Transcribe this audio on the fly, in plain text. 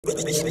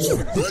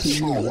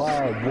Metrooo,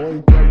 wild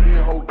boy. Back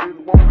then, hoes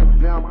didn't want me.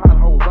 Damn hot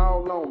hoes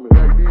all on me.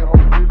 Back then, hoes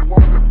didn't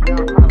want me.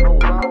 Damn hot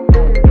hoes all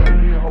on me. Back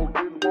then, hoes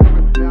didn't want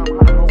me. Damn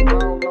hot hoes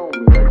all on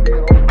me. Back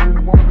then, hoes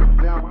didn't want me.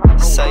 Damn hot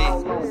hoes all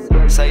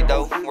on me. Say,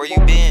 though, where you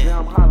been?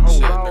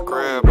 Shit in the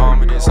crib on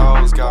me, these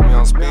hoes got me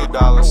on speed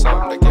dial or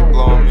something, they keep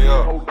blowing me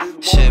up.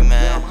 Shit,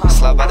 man,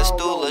 slide by the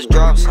stool, let's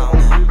drop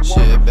something.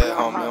 Shit, bet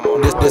homie, I'm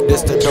on this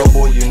the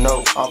Doughboy, you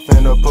know. I'm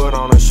finna put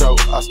on a show.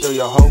 I steal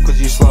your hoe cause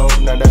you slow,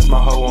 now that's my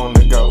hoe on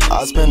the go.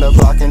 I spin the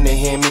block and they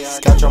hear me.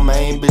 Got your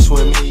main bitch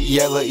with me.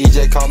 Yellow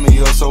EJ call me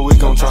up, so we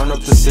gon' turn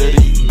up the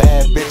city.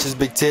 Bad bitches,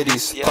 big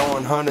titties,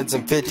 throwing hundreds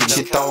and fifties.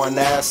 She throwing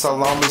ass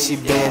all on me, she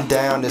bend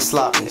down and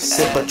slop me.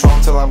 Sip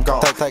Patron till I'm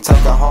gone. Take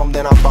her home,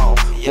 then I'm bone.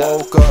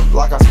 Woke up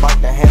like I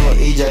spiked the hammer,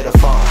 EJ the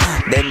phone.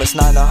 They must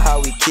not know how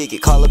we kick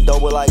it. Call up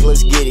Doughboy like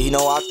let's get it. You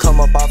know I come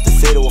up off the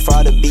fiddle, we'll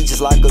fry the beat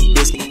just like a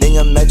biscuit. Then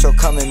your Metrooo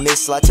come and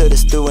miss, slide to the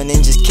stew and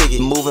then just kick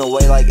it. Moving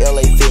away like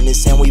LA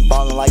Fitness and we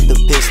ballin' like the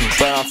Pistons.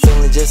 But I'm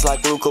feeling just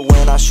like Luca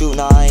when I shoot,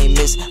 nah I ain't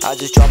miss. I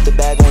just dropped the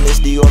bag on this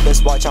Dior,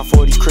 best watch out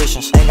for these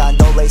Christians. Ain't got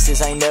no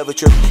laces, ain't never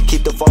trippin'.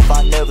 Keep the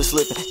 4-5 never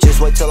slippin'. Just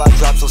wait till I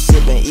drop, so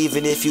sippin'.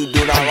 Even if you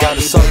do not I got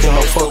like a suckin'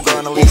 no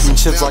fuckin', eating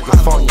chips like a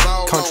funny.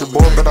 Country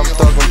boy, but I'm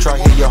thuggin', try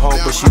hit your hoe,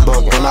 but she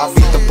buggin'. When I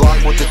beat the block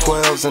with the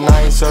 12s and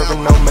I ain't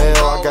serving no mail.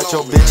 I got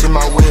your bitch in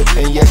my whip,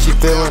 and yeah, she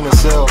feeling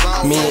herself.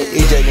 Me and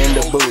EJ in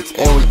the booth,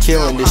 and we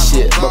killing this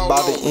shit. But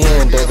by the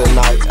end of the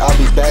night, I'll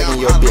be bagging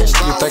your bitch.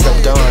 You think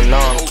I'm done? Nah,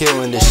 I'm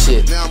killing this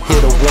shit.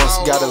 Hit her once,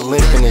 got her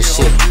limp in this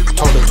shit.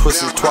 Told her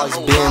twist it twice,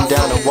 bend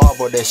down and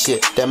wobble that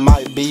shit. That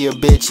might be a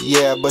bitch,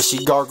 yeah, but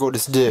she gargled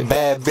this dick.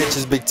 Bad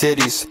bitches, big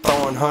titties,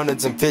 throwing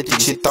hundreds and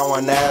fifties. She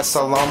throwing ass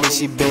all on me,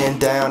 she bend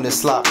down and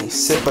slop me.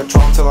 Sip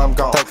Patron till I'm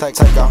gone.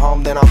 Take her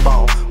home, then I'm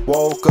bone.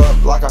 Woke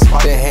up like I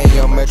spiked, then hand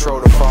your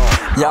Metrooo the phone.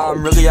 Yeah,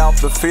 I'm really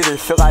off the fitter.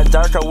 Feel like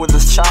darker with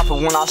this chopper.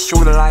 When I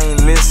shoot it, I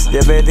ain't miss.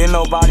 Yeah, but then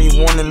nobody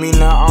wanted me,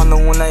 now I'm the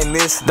one they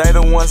miss. They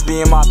the ones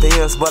being my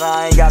theirs, but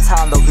I ain't got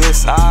time to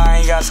listen. I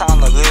ain't got time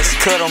to listen.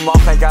 Cut them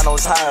off, ain't got no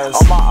tires.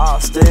 All my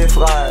ops dead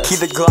fly. Keep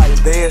the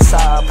glide dead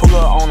side. Pull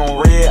up on them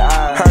red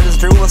eyes. Heard this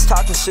dude was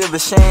talking shit,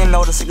 but she ain't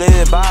know the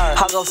slid by.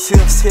 Hollow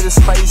tips hit his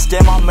face,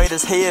 damn, I made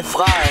his head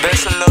fly.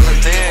 That's another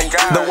dead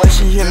guy. The way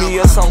she hit me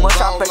up so much,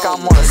 I think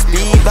I'm on a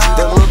speed vibe.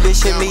 The little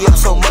bitch hit me up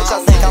so much,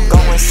 I think I'm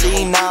going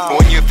see now.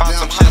 When you find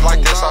some shit like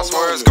this, I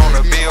swear it's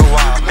gonna be a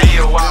while. Be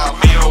a while,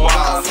 be a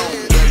while. Back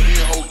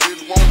then, hoes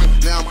didn't want me.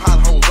 Damn hot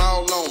hoes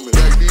all on me.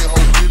 Back then,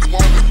 hoes didn't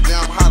want me.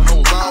 Damn hot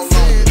hoes all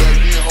on me. Back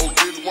then, hoes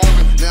didn't want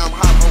me. Damn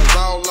hot hoes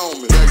all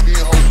on me. Back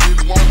then, hoes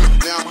didn't want me.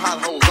 Damn hot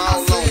hoes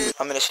all on me.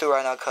 I'm in the stew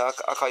right now,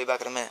 I'll call you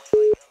back in a minute.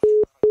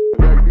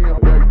 Back then,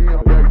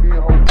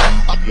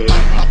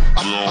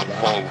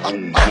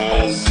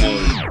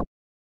 hoes